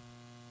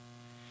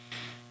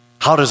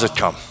 How does it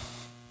come?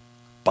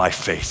 By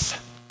faith.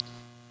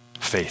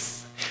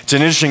 Faith. It's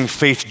an interesting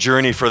faith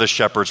journey for the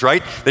shepherds,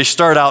 right? They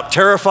start out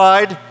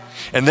terrified,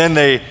 and then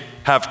they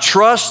have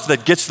trust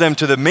that gets them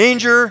to the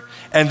manger,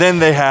 and then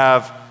they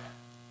have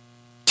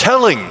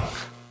telling.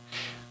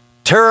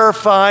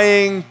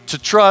 Terrifying to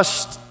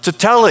trust to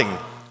telling.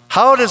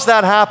 How does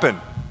that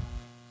happen?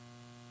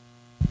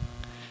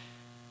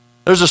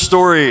 There's a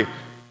story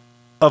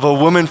of a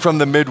woman from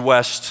the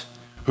Midwest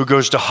who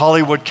goes to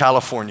Hollywood,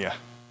 California.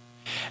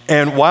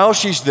 And while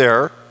she's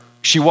there,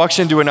 she walks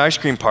into an ice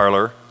cream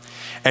parlor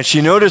and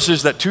she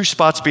notices that 2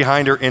 spots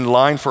behind her in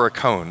line for a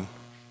cone,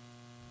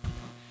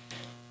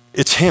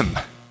 it's him.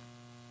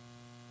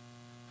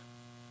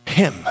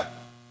 Him.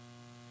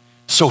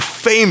 So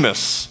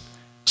famous,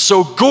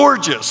 so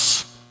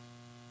gorgeous.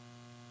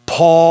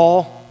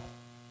 Paul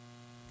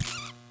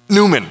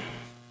Newman.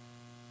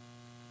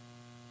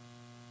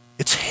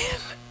 It's him.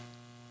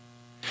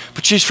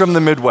 But she's from the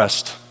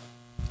Midwest,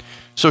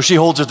 so she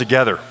holds it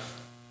together.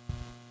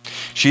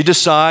 She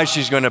decides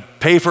she's going to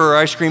pay for her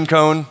ice cream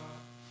cone,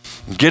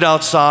 get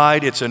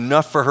outside. It's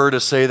enough for her to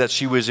say that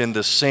she was in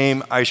the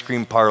same ice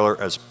cream parlor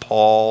as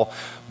Paul,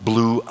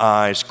 Blue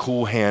Eyes,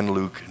 Cool Hand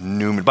Luke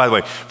Newman. By the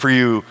way, for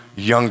you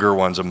younger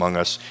ones among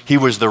us, he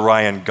was the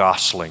Ryan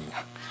Gosling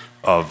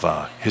of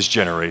his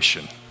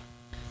generation.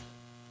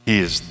 He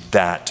is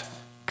that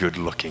good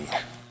looking.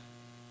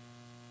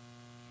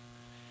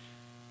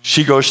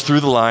 She goes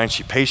through the line,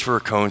 she pays for her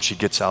cone, she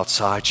gets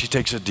outside, she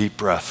takes a deep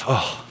breath.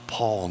 Oh,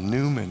 Paul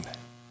Newman.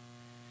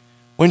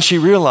 When she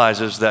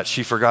realizes that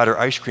she forgot her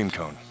ice cream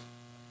cone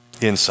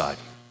inside.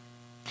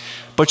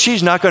 But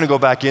she's not going to go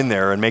back in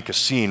there and make a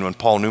scene when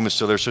Paul Newman's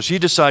still there. So she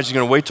decides she's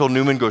going to wait till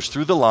Newman goes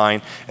through the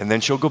line, and then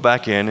she'll go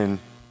back in and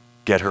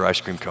get her ice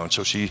cream cone.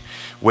 So she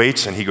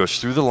waits, and he goes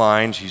through the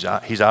line. He's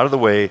out of the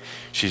way.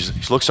 She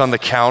looks on the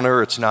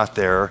counter. It's not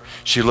there.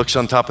 She looks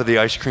on top of the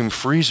ice cream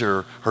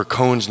freezer. Her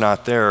cone's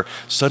not there.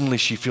 Suddenly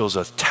she feels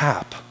a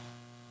tap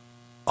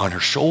on her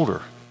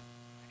shoulder.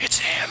 It's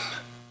him.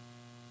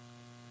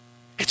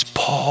 It's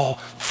Paul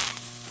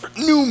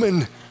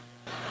Newman.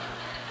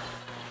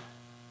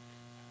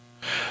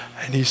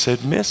 And he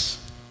said, "Miss,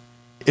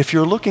 if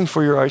you're looking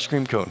for your ice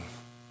cream cone,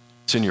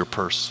 it's in your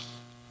purse."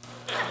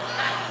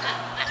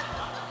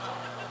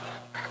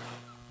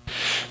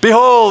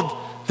 Behold,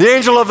 the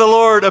angel of the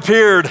Lord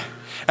appeared,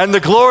 and the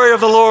glory of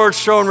the Lord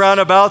shone round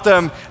about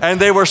them, and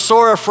they were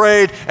sore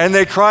afraid, and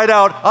they cried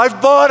out, "I've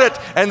bought it!"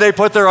 And they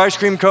put their ice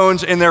cream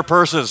cones in their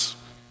purses.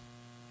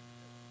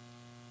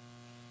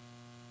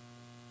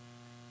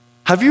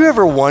 Have you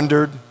ever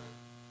wondered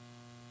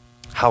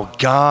how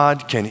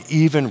God can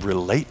even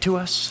relate to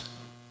us?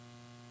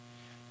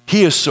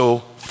 He is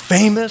so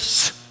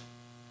famous,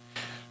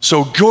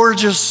 so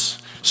gorgeous,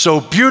 so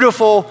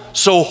beautiful,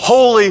 so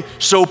holy,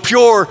 so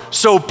pure,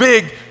 so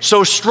big,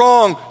 so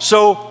strong,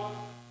 so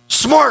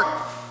smart.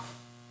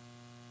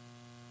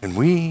 And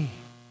we,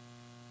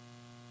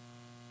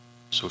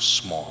 so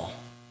small,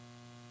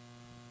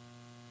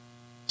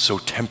 so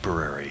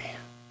temporary,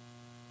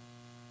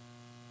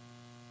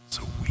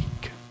 so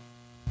weak.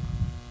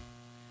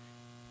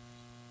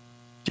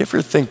 Do you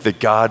ever think that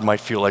God might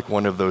feel like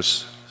one of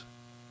those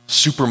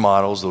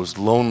supermodels, those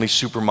lonely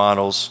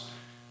supermodels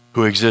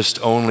who exist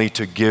only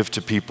to give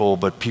to people,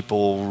 but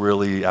people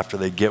really, after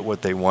they get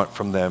what they want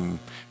from them,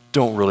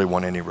 don't really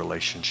want any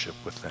relationship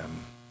with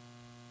them.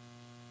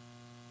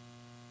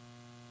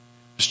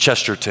 It was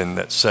Chesterton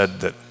that said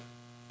that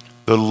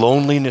the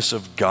loneliness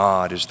of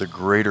God is the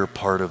greater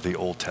part of the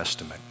Old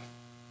Testament.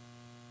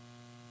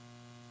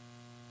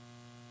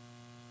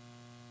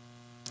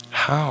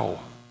 How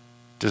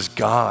does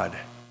God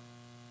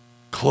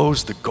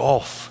close the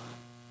gulf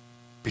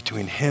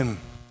between him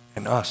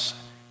and us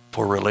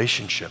for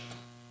relationship?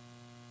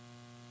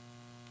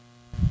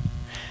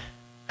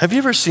 Have you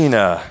ever seen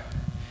a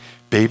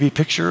baby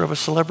picture of a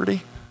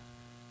celebrity?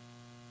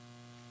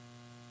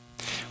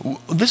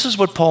 This is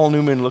what Paul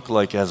Newman looked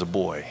like as a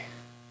boy.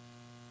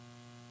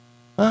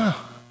 A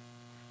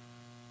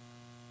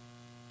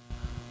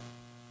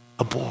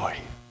boy.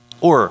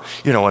 Or,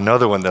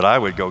 another one that I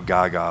would go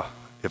gaga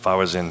if I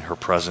was in her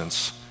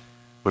presence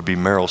would be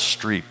Meryl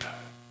Streep.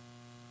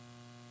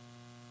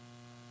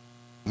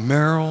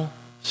 Meryl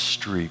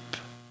Streep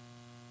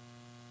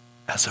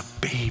as a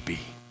baby.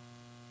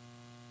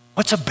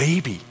 What's a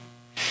baby?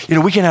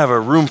 We can have a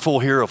room full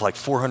here of like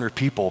 400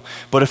 people,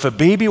 but if a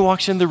baby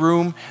walks in the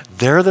room,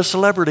 they're the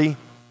celebrity.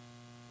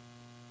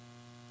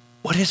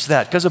 What is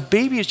that? Because a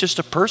baby is just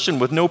a person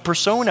with no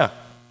persona.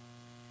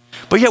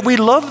 But yet we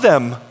love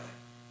them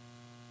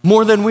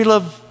more than we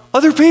love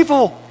other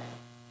people.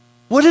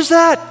 What is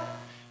that?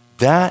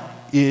 That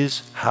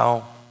is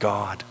how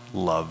God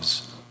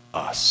loves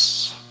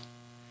us.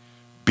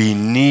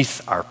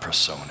 Beneath our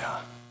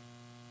persona.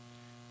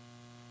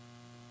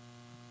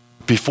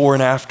 Before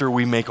and after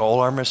we make all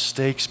our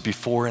mistakes,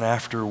 before and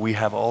after we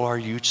have all our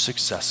huge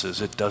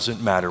successes, it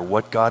doesn't matter.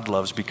 What God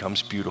loves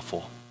becomes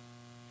beautiful.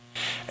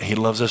 And he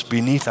loves us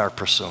beneath our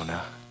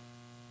persona.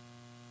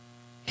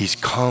 He's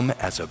come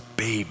as a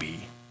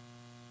baby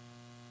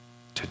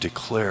to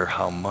declare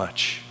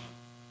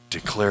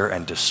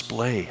and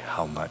display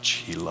how much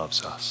he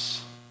loves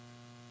us.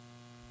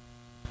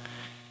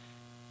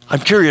 I'm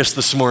curious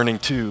this morning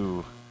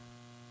too,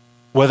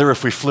 whether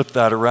if we flip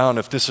that around,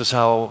 if this is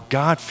how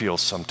God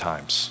feels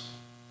sometimes.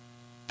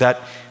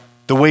 That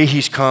the way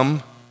he's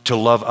come to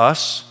love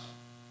us,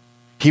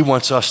 he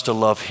wants us to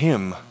love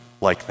him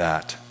like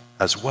that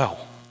as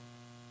well.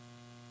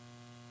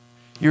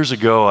 Years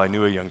ago, I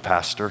knew a young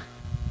pastor.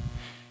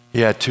 He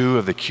had two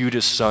of the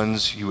cutest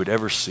sons you would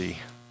ever see.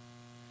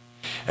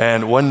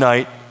 And one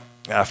night,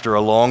 after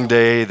a long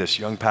day, this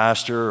young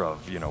pastor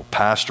of,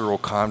 pastoral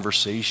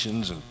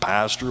conversations and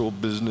pastoral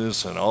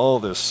business and all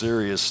this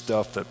serious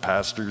stuff that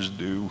pastors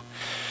do,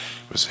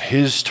 it was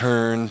his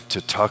turn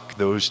to tuck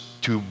those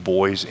two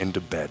boys into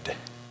bed.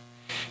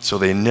 So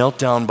they knelt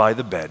down by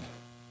the bed,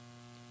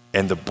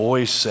 and the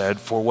boys said,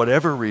 for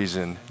whatever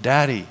reason,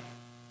 Daddy,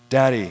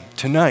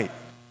 tonight,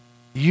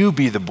 you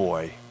be the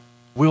boy,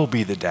 we'll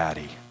be the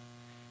daddy.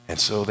 And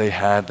so they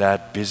had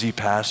that busy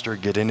pastor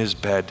get in his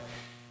bed,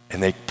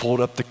 and they pulled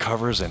up the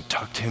covers and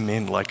tucked him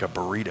in like a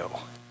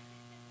burrito.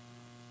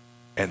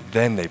 And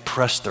then they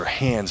pressed their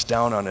hands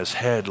down on his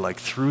head like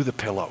through the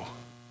pillow.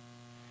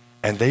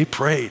 And they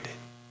prayed,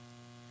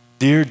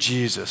 Dear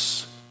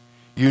Jesus,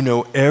 you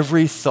know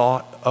every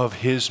thought of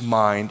his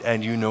mind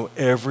and you know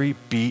every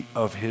beat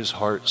of his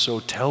heart. So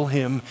tell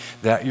him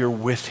that you're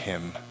with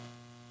him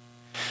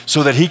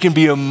so that he can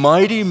be a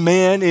mighty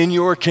man in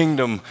your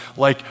kingdom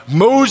like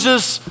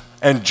Moses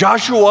and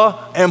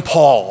Joshua and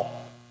Paul.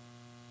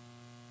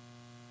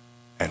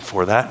 And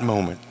for that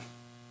moment,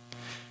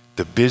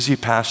 the busy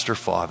pastor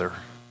father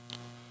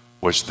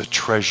was the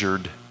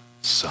treasured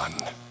son.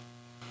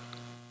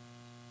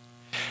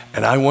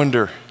 And I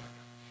wonder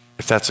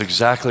if that's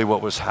exactly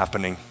what was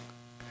happening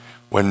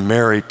when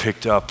Mary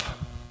picked up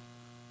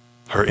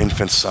her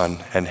infant son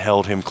and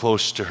held him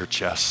close to her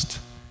chest.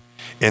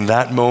 In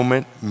that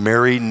moment,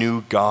 Mary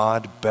knew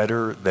God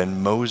better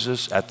than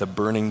Moses at the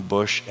burning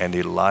bush and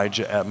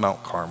Elijah at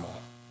Mount Carmel.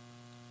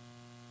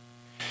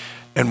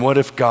 And what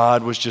if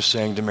God was just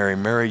saying to Mary,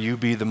 Mary, you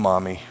be the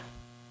mommy,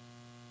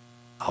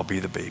 I'll be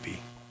the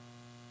baby.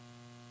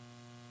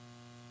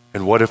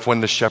 And what if when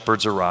the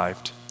shepherds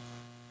arrived,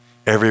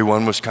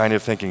 everyone was kind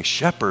of thinking,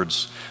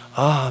 shepherds,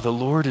 the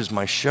Lord is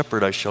my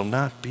shepherd, I shall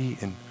not be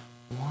in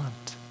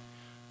want.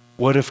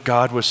 What if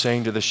God was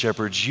saying to the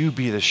shepherds, you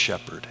be the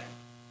shepherd,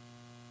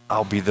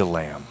 I'll be the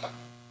lamb.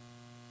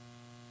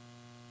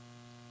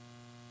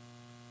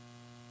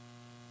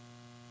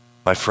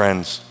 My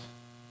friends,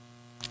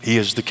 he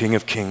is the King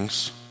of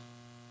Kings.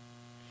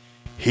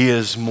 He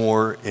is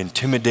more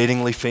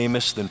intimidatingly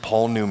famous than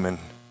Paul Newman,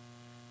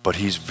 but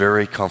he's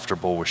very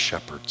comfortable with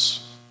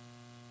shepherds.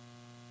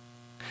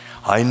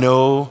 I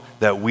know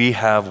that we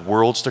have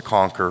worlds to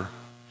conquer.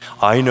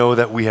 I know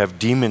that we have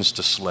demons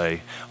to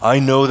slay. I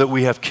know that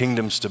we have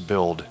kingdoms to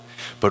build.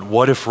 But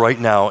what if right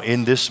now,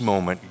 in this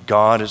moment,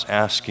 God is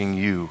asking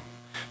you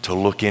to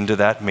look into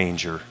that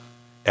manger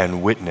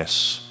and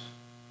witness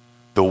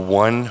the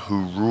one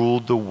who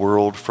ruled the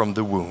world from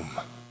the womb,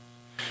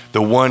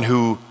 the one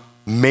who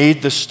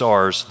made the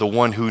stars, the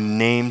one who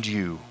named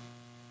you,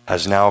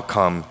 has now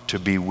come to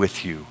be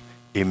with you,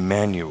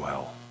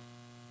 Emmanuel.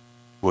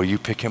 Will you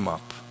pick him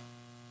up?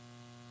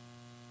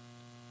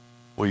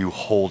 will you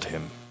hold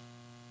him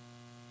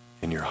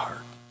in your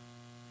heart?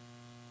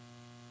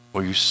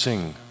 Will you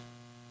sing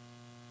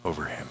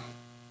over him?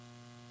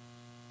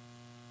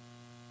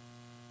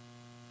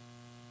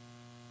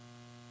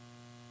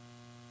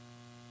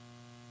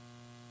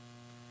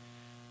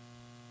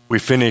 We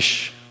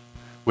finish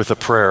with a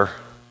prayer,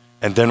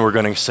 and then we're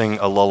going to sing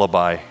a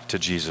lullaby to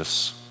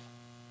Jesus.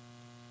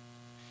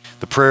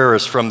 The prayer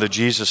is from the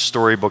Jesus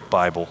Storybook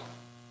Bible.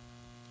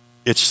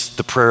 It's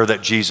the prayer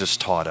that Jesus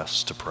taught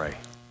us to pray.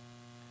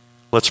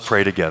 Let's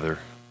pray together.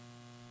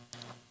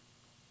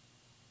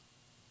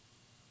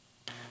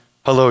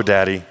 Hello,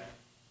 Daddy.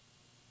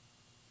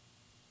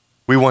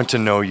 We want to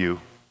know you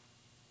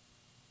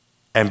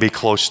and be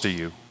close to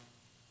you.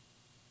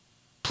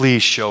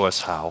 Please show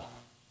us how.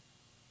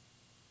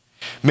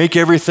 Make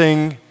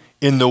everything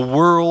in the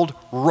world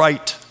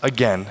right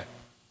again,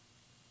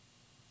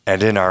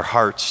 and in our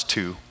hearts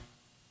too.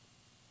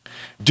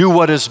 Do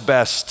what is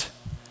best,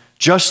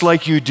 just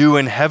like you do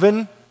in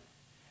heaven,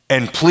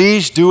 and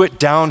please do it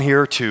down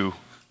here too.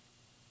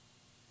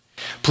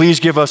 Please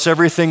give us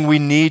everything we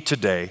need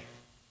today.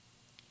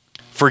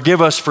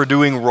 Forgive us for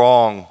doing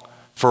wrong,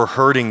 for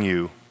hurting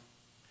you.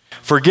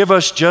 Forgive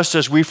us just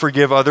as we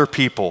forgive other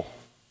people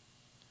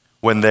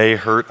when they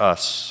hurt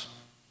us.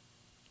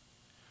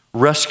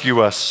 Rescue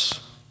us.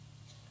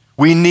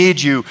 We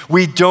need you.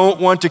 We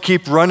don't want to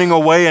keep running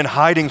away and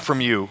hiding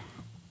from you.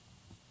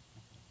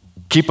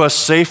 Keep us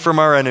safe from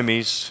our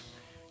enemies.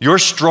 You're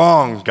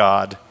strong,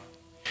 God.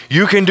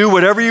 You can do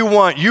whatever you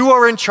want. You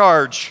are in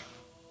charge,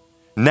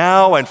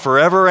 now and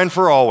forever and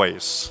for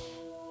always.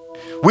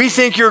 We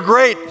think you're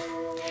great.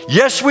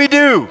 Yes, we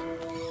do.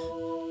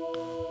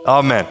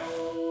 Amen.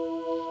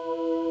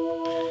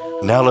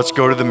 Now let's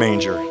go to the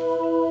manger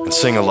and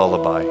sing a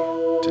lullaby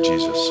to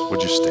Jesus.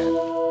 Would you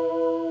stand?